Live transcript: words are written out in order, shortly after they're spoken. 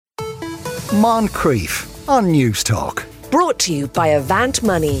Moncrief on News Talk. Brought to you by Avant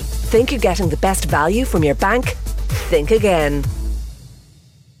Money. Think you're getting the best value from your bank? Think again.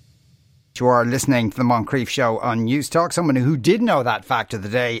 You are listening to the Moncrief Show on News Talk. Someone who did know that fact of the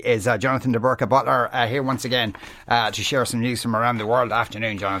day is Jonathan de Burca Butler, here once again to share some news from around the world.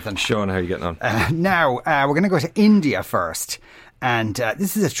 Afternoon, Jonathan. Sean, how are you getting on? Now, we're going to go to India first. And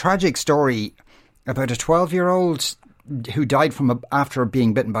this is a tragic story about a 12-year-old who died after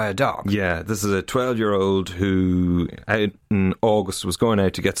being bitten by a dog. Yeah, this is a 12-year-old who out in August was going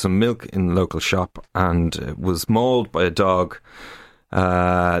out to get some milk in the local shop and was mauled by a dog.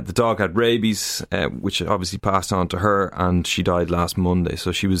 The dog had rabies, which obviously passed on to her, and she died last Monday.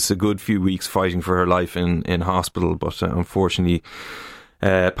 So she was a good few weeks fighting for her life in hospital, but unfortunately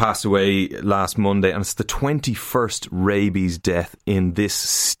passed away last Monday. And it's the 21st rabies death in this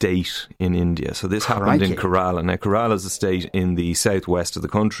state in India. So this happened in Kerala. Now, Kerala is a state in the southwest of the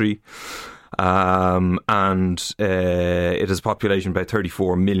country. And it has a population of about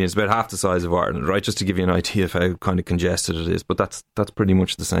 34 million. It's about half the size of Ireland, right? Just to give you an idea of how kind of congested it is. But that's pretty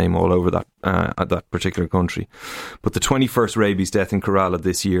much the same all over that particular country. But the 21st rabies death in Kerala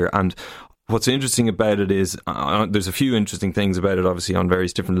this year. And what's interesting about it is there's a few interesting things about it, obviously, on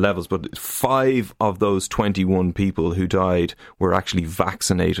various different levels, but 5 of those 21 people who died were actually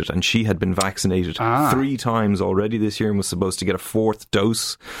vaccinated, and she had been vaccinated 3 times already this year and was supposed to get a 4th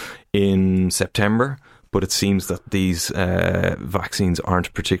dose in September. But it seems that these vaccines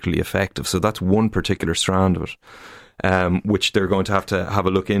aren't particularly effective. So that's one particular strand of it, which they're going to have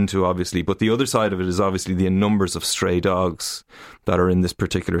a look into, obviously. But the other side of it is obviously the numbers of stray dogs that are in this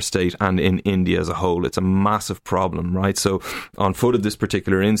particular state and in India as a whole. It's a massive problem, right? So on foot of this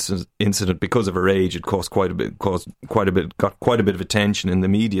particular incident, because of her age, it got quite a bit of attention in the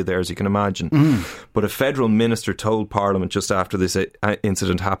media there, as you can imagine. But a federal minister told Parliament just after this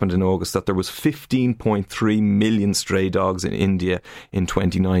incident happened in August that there was 15.3 million stray dogs in India in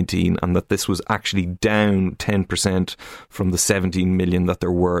 2019, and that this was actually down 10% from the 17 million that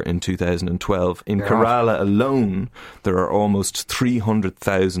there were in 2012. In Kerala alone, there are almost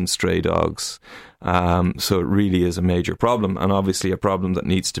 300,000 stray dogs. So it really is a major problem, and obviously a problem that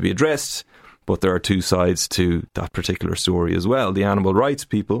needs to be addressed. But there are two sides to that particular story as well. The animal rights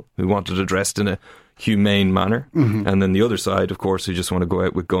people who want it addressed in a humane manner, and then the other side, of course, who just want to go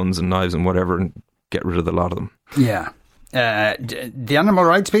out with guns and knives and whatever and get rid of the lot of them. Yeah. The animal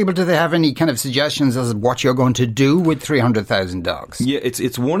rights people, do they have any kind of suggestions as to what you're going to do with 300,000 dogs? Yeah,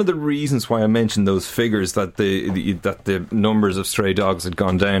 it's one of the reasons why I mentioned those figures, that the numbers of stray dogs had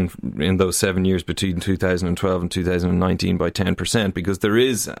gone down in those 7 years between 2012 and 2019 by 10%, because there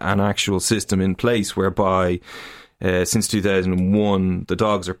is an actual system in place whereby since 2001 the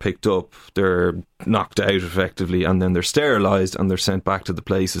dogs are picked up, they're knocked out effectively, and then they're sterilised and they're sent back to the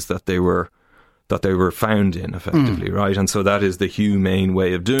places that they were found in, effectively, right? And so that is the humane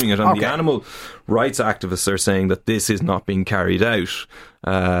way of doing it. And the animal rights activists are saying that this is not being carried out,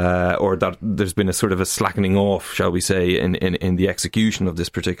 or that there's been a sort of a slackening off, shall we say, in the execution of this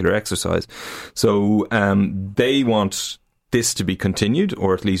particular exercise. So they want this to be continued,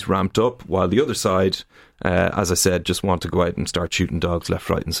 or at least ramped up, while the other side, as I said, just want to go out and start shooting dogs left,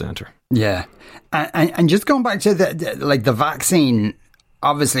 right and centre. Yeah. And just going back to the vaccine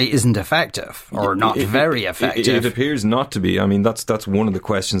obviously isn't effective, or not very effective. It appears not to be. I mean, that's one of the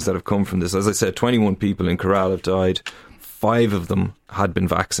questions that have come from this. As I said, 21 people in Kerala have died. 5 of them had been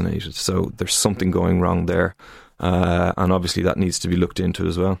vaccinated. So there's something going wrong there. And obviously that needs to be looked into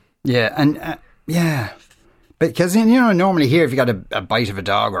as well. Yeah, and because, normally here, if you got a bite of a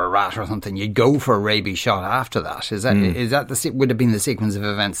dog or a rat or something, you'd go for a rabies shot after that. Is that would have been the sequence of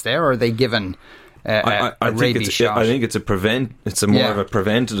events there, or are they given a rabies shot? I think it's more of a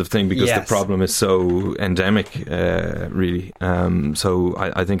preventative thing, because the problem is so endemic, really. So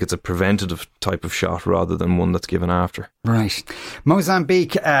I think it's a preventative type of shot rather than one that's given after. Right.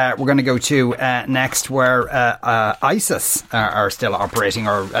 Mozambique, we're going to go to next, where ISIS are still operating,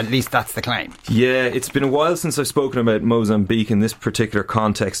 or at least that's the claim. Yeah, it's been a while since I've spoken about Mozambique in this particular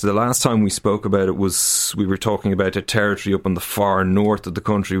context. The last time we spoke about it we were talking about a territory up on the far north of the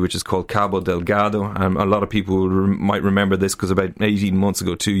country, which is called Cabo Delgado. A lot of people might remember this, because about 18 months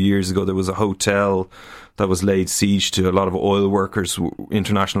ago, 2 years ago, there was a hotel that was laid siege to. A lot of oil workers,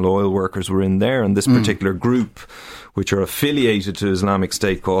 international oil workers, were in there, and this particular group, which are affiliated to Islamic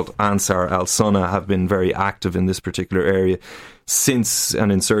State, called Ansar al-Sunnah, have been very active in this particular area since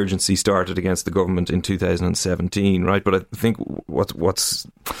an insurgency started against the government in 2017, right? But I think what's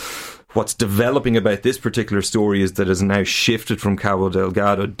What's developing about this particular story is that it has now shifted from Cabo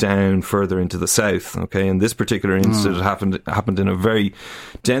Delgado down further into the south. Okay, and this particular incident happened in a very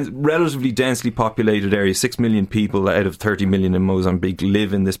relatively densely populated area. 6 million people out of 30 million in Mozambique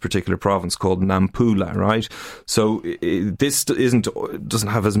live in this particular province called Nampula. Right, so this doesn't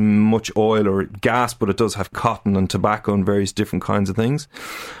have as much oil or gas, but it does have cotton and tobacco and various different kinds of things.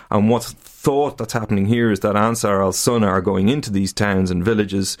 And what's thought that's happening here is that Ansar al-Sunna are going into these towns and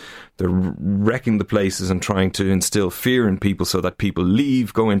villages. They're wrecking the places and trying to instill fear in people so that people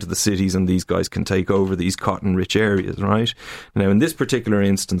leave, go into the cities, and these guys can take over these cotton-rich areas, right? Now, in this particular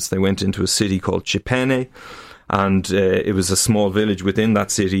instance, they went into a city called Chipene, and it was a small village within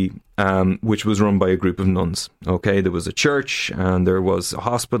that city, which was run by a group of nuns. Okay, there was a church, and there was a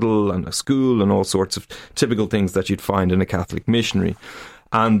hospital and a school and all sorts of typical things that you'd find in a Catholic missionary.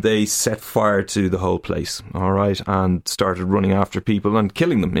 And they set fire to the whole place, all right, and started running after people and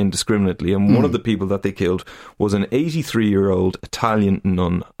killing them indiscriminately. And one of the people that they killed was an 83-year-old Italian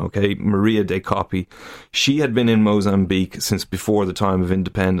nun, okay, Maria de Coppi. She had been in Mozambique since before the time of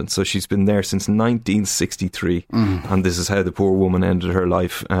independence, so she's been there since 1963. And this is how the poor woman ended her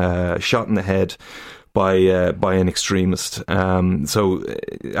life, shot in the head by an extremist. So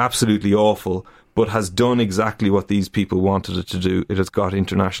absolutely awful, but has done exactly what these people wanted it to do. It has got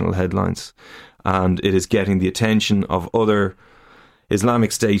international headlines, and it is getting the attention of other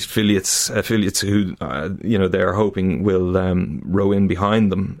Islamic State affiliates who, they're hoping will row in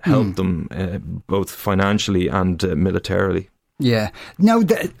behind them, help them both financially and militarily. Yeah. Now,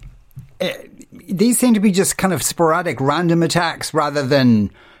 these seem to be just kind of sporadic, random attacks rather than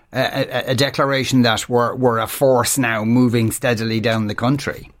a declaration that we're a force now moving steadily down the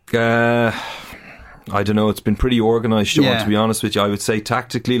country. I don't know, it's been pretty organised, Sean, to be honest with you. I would say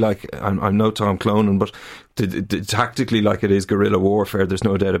tactically, like, I'm no Tom Clonan, but tactically, like, it is guerrilla warfare, there's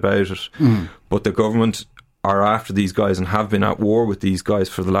no doubt about it. But the government are after these guys and have been at war with these guys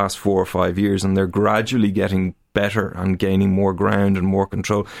for the last 4 or 5 years, and they're gradually getting better and gaining more ground and more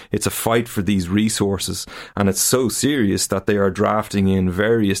control. It's a fight for these resources, and it's so serious that they are drafting in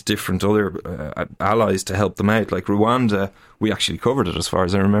various different other allies to help them out. Like Rwanda, we actually covered it as far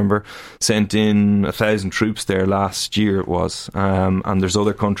as I remember, sent in 1,000 troops there last year it was, and there's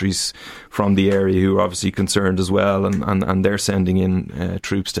other countries from the area who are obviously concerned as well, and they're sending in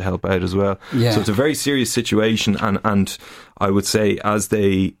troops to help out as well. So it's a very serious situation, and I would say as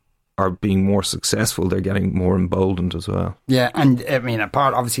they are being more successful, they're getting more emboldened as well. Yeah, and I mean,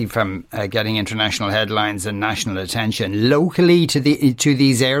 apart obviously from getting international headlines and national attention, locally to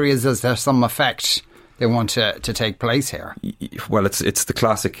these areas, is there some effect they want to take place here? Well, it's the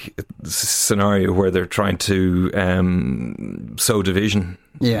classic scenario where they're trying to sow division.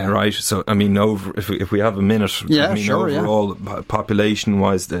 Yeah. Right. So I mean, if we have a minute, overall,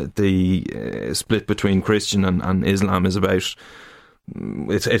 population-wise, the split between Christian and Islam is about.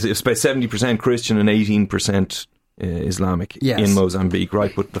 It's about 70% Christian and 18% Islamic in Mozambique,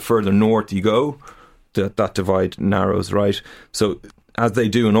 right? But the further north you go, that divide narrows, right? So as they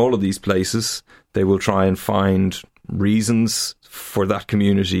do in all of these places, they will try and find reasons for that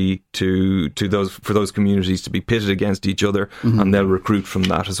community for those communities to be pitted against each other, and they'll recruit from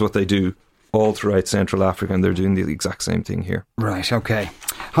that. Is what they do all throughout Central Africa, and they're doing the exact same thing here. Right. Okay.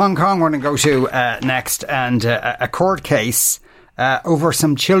 Hong Kong we're going to go to next, and a court case over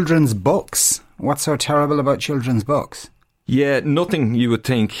some children's books. What's so terrible about children's books? Yeah, nothing you would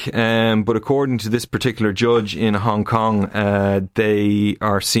think, but according to this particular judge in Hong Kong, they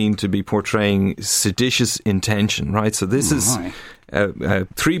are seen to be portraying seditious intention, right? So this is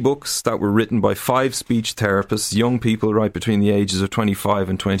 3 books that were written by 5 speech therapists, young people right between the ages of 25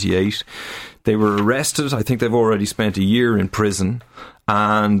 and 28. They were arrested. I think they've already spent a year in prison.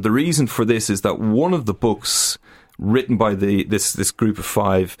 And the reason for this is that one of the books written by this group of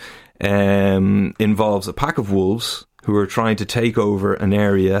 5 involves a pack of wolves who are trying to take over an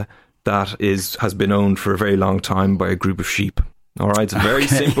area that has been owned for a very long time by a group of sheep. All right, it's a very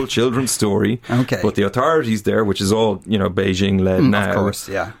simple children's story. Okay, but the authorities there, which is all Beijing led now, of course,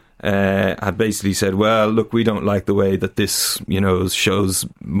 have basically said, well, look, we don't like the way that this, shows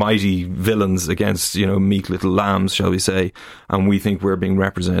mighty villains against, meek little lambs, shall we say, and we think we're being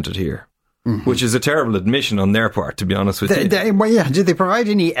represented here. Which is a terrible admission on their part, to be honest with you. Did they provide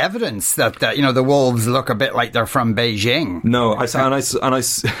any evidence that the wolves look a bit like they're from Beijing? No, I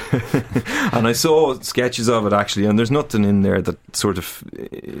saw sketches of it actually, and there's nothing in there that sort of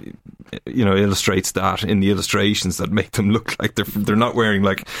illustrates that in the illustrations that make them look like they're not wearing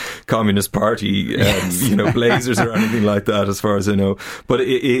like Communist Party blazers or anything like that, as far as I know. But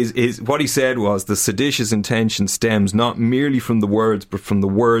it is what he said was the seditious intention stems not merely from the words, but from the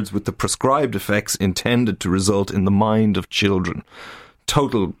words with the prescribed effects intended to result in the mind of children.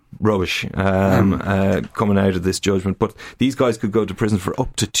 Total rubbish coming out of this judgment. But these guys could go to prison for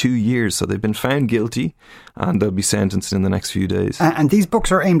up to 2 years. So they've been found guilty and they'll be sentenced in the next few days. And these books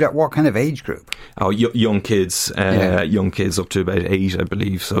are aimed at what kind of age group? Oh, young kids. Young kids up to about 8, I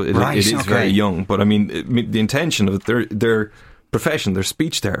believe. So it is very young. But I mean, the intention of their profession, they're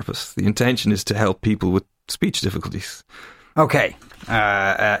speech therapists. The intention is to help people with speech difficulties. Okay.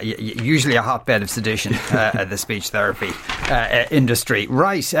 Usually a hotbed of sedition, the speech therapy industry.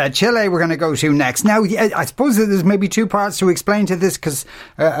 Right, Chile we're going to go to next. Now, I suppose that there's maybe two parts to explain to this, because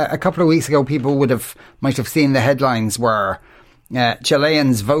a couple of weeks ago people might have seen the headlines where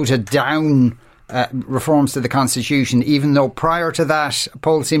Chileans voted down reforms to the constitution, even though prior to that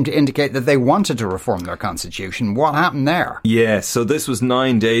polls seemed to indicate that they wanted to reform their constitution. What happened there? Yeah, so this was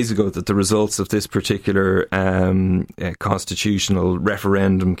 9 days ago that the results of this particular constitutional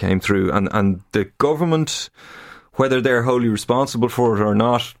referendum came through, and the government, whether they're wholly responsible for it or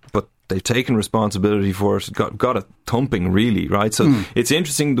not, but they've taken responsibility for it, got a thumping, really, right? So it's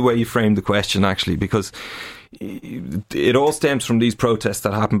interesting the way you framed the question, actually, because it all stems from these protests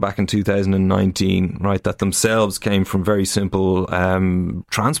that happened back in 2019, right? That themselves came from very simple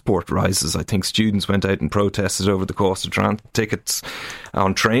transport rises. I think students went out and protested over the cost of tickets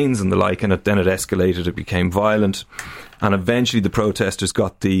on trains and the like, and then it escalated. It became violent. And eventually the protesters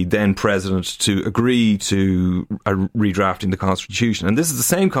got the then president to agree to redrafting the constitution. And this is the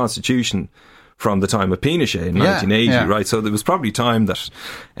same constitution from the time of Pinochet in 1980, right? So there was probably time that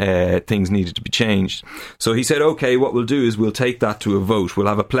things needed to be changed. So he said, OK, what we'll do is we'll take that to a vote. We'll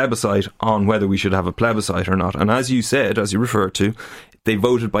have a plebiscite on whether we should have a plebiscite or not. And as you said, as you referred to, they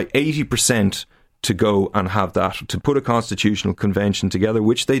voted by 80% to go and have that, to put a constitutional convention together,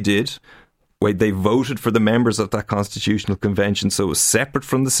 which they did. They voted for the members of that constitutional convention, so it was separate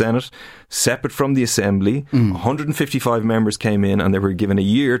from the Senate, separate from the Assembly. 155 members came in and they were given a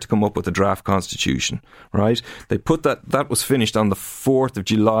year to come up with a draft constitution, right? They put that was finished on the 4th of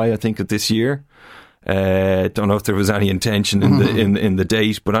July, I think, of this year. Don't know if there was any intention in the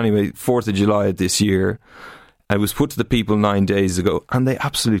date, but anyway, 4th of July of this year. It was put to the people 9 days ago, and they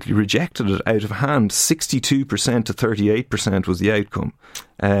absolutely rejected it out of hand. 62% to 38% was the outcome.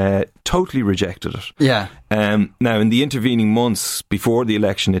 Totally rejected it. Yeah. Now, in the intervening months before the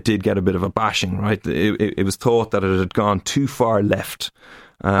election, it did get a bit of a bashing, right? It was thought that it had gone too far left.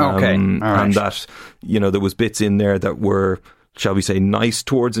 Okay. All right. And that, there was bits in there that were, shall we say, nice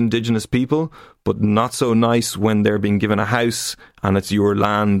towards Indigenous people, but not so nice when they're being given a house and it's your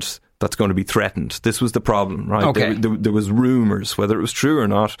land that's going to be threatened. This was the problem, right? Okay. There was rumours, whether it was true or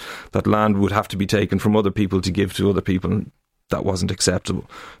not, that land would have to be taken from other people to give to other people. That wasn't acceptable.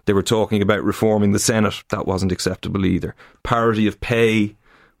 They were talking about reforming the Senate. That wasn't acceptable either. Parity of pay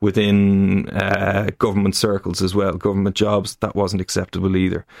within government circles as well, government jobs, that wasn't acceptable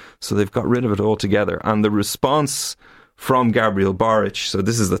either. So they've got rid of it altogether. And the response from Gabriel Boric, so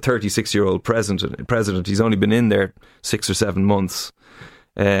this is the 36-year-old president, he's only been in there 6 or 7 months,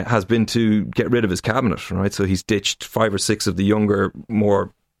 has been to get rid of his cabinet, right? So he's ditched 5 or 6 of the younger,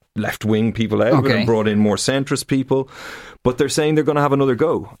 more left-wing people out of it and brought in more centrist people. But they're saying they're going to have another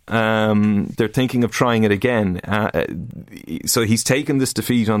go. They're thinking of trying it again. So he's taken this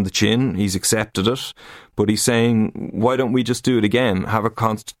defeat on the chin. He's accepted it. But he's saying, why don't we just do it again? Have a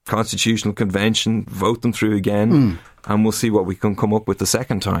constitutional convention, vote them through again, and we'll see what we can come up with the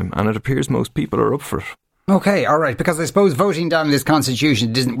second time. And it appears most people are up for it. Okay, all right, because I suppose voting down this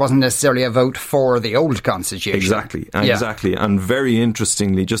constitution wasn't necessarily a vote for the old constitution. Exactly. And very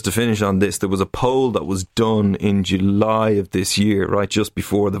interestingly, just to finish on this, there was a poll that was done in July of this year, right, just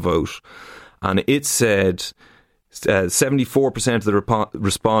before the vote, and it said 74% of the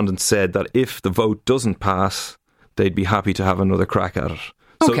respondents said that if the vote doesn't pass, they'd be happy to have another crack at it.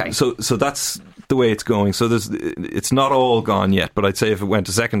 So that's the way it's going. So it's not all gone yet, but I'd say if it went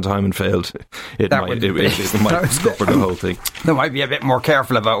a second time and failed, it might scupper the whole thing. They might be a bit more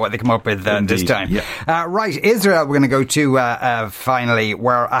careful about what they come up with this time. Yeah. Right, Israel we're going to go to finally,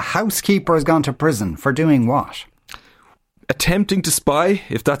 where a housekeeper has gone to prison for doing what? attempting to spy,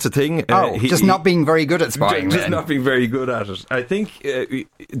 if that's a thing. Just not being very good at spying. Just not being very good at it. I think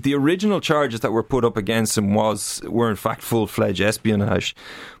the original charges that were put up against him were in fact full-fledged espionage.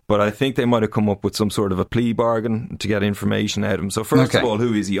 But I think they might have come up with some sort of a plea bargain to get information out of him. So first of all,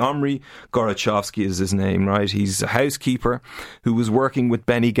 who is he? Omri Gorochovsky is his name, right? He's a housekeeper who was working with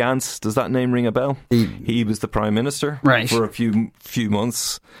Benny Gantz. Does that name ring a bell? He was the Prime Minister for a few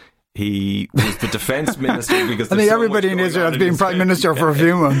months. He was the defence minister because I think everybody in Israel has been Prime Minister for a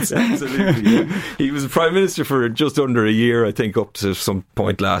few months. Absolutely. Yeah. He was Prime Minister for just under a year, I think, up to some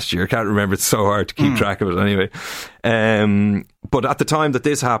point last year. I can't remember. It's so hard to keep track of it anyway. But at the time that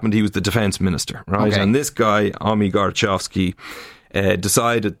this happened, he was the defence minister, right? Okay. And this guy, Omri Gorochovsky,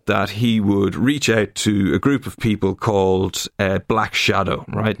 decided that he would reach out to a group of people called Black Shadow.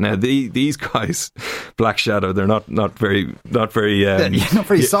 Right now, these guys, Black Shadow, they're not very not very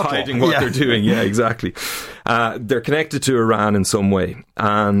subtle. Hiding what they're doing. Yeah, exactly. They're connected to Iran in some way,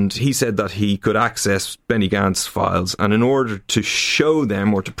 and he said that he could access Benny Gantz's files, and in order to show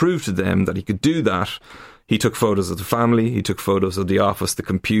them or to prove to them that he could do that, he took photos of the family, he took photos of the office, the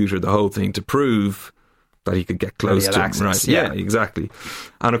computer, the whole thing to prove that he could get close to him, right? Yeah, exactly.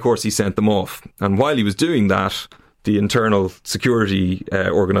 And of course, he sent them off. And while he was doing that, the internal security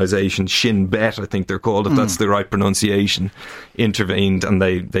organisation, Shin Bet, I think they're called, if that's the right pronunciation, intervened, and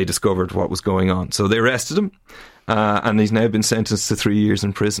they discovered what was going on. So they arrested him, and he's now been sentenced to 3 years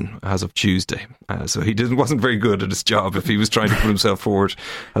in prison as of Tuesday. So he wasn't very good at his job if he was trying to put himself forward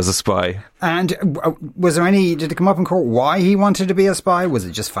as a spy. And did it come up in court why he wanted to be a spy? Was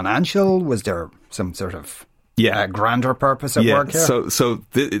it just financial? Was there some sort of grander purpose at work here? So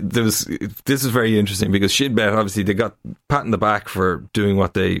this is very interesting because Shin Bet, obviously, they got pat in the back for doing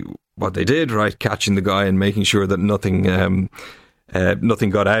what they did, right? Catching the guy and making sure that nothing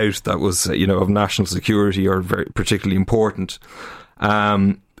got out that was, of national security or very particularly important.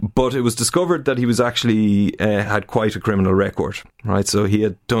 But it was discovered that he was actually had quite a criminal record, right? So he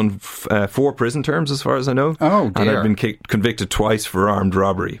had done 4 prison terms, as far as I know. Oh, dear. And had been convicted twice for armed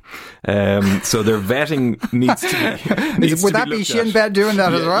robbery. So their vetting needs to be Would that be Shin Bet doing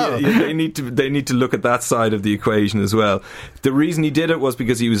that as well? Yeah, they need to look at that side of the equation as well. The reason he did it was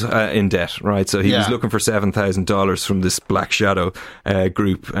because he was in debt, right? So he was looking for $7,000 from this Black Shadow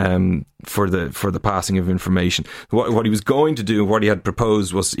group for the passing of information. What he was going to do, what he had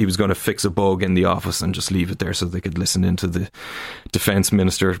proposed, was he was going to fix a bug in the office and just leave it there so they could listen into the defence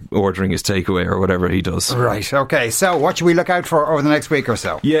minister ordering his takeaway or whatever he does. Right, okay. So what should we look out for over the next week or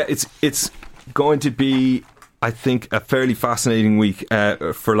so? Yeah, it's going to be, I think, a fairly fascinating week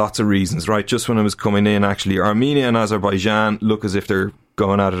for lots of reasons, right? Just when I was coming in, actually, Armenia and Azerbaijan look as if they're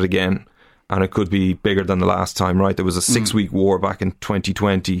going at it again. And it could be bigger than the last time, right? There was a 6-week war back in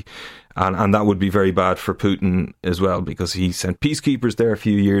 2020, and that would be very bad for Putin as well, because he sent peacekeepers there a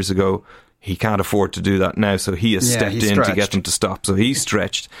few years ago. He can't afford to do that now, so he has stepped in to get them to stop. So he's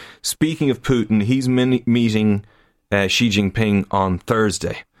stretched. Speaking of Putin, he's meeting Xi Jinping on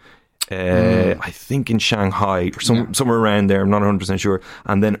Thursday. I think in Shanghai or somewhere around there. I'm not 100% sure.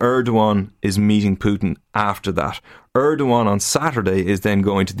 And then Erdogan is meeting Putin after that. Erdogan on Saturday is then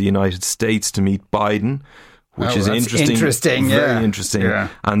going to the United States to meet Biden, which is interesting. Very interesting. Yeah.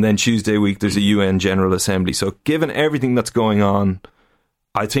 And then Tuesday week there's a UN General Assembly. So given everything that's going on,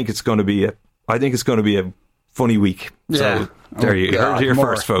 I think it's going to be a funny week. Yeah. So there you heard it here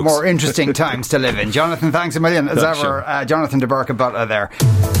first, folks. More interesting times to live in. Jonathan, thanks a million as ever. Jonathan de Burke Butler there.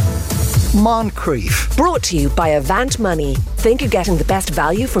 Moncrief. Brought to you by Avant Money. Think you're getting the best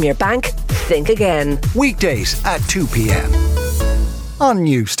value from your bank? Think again. Weekdays at 2 p.m. on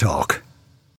News Talk.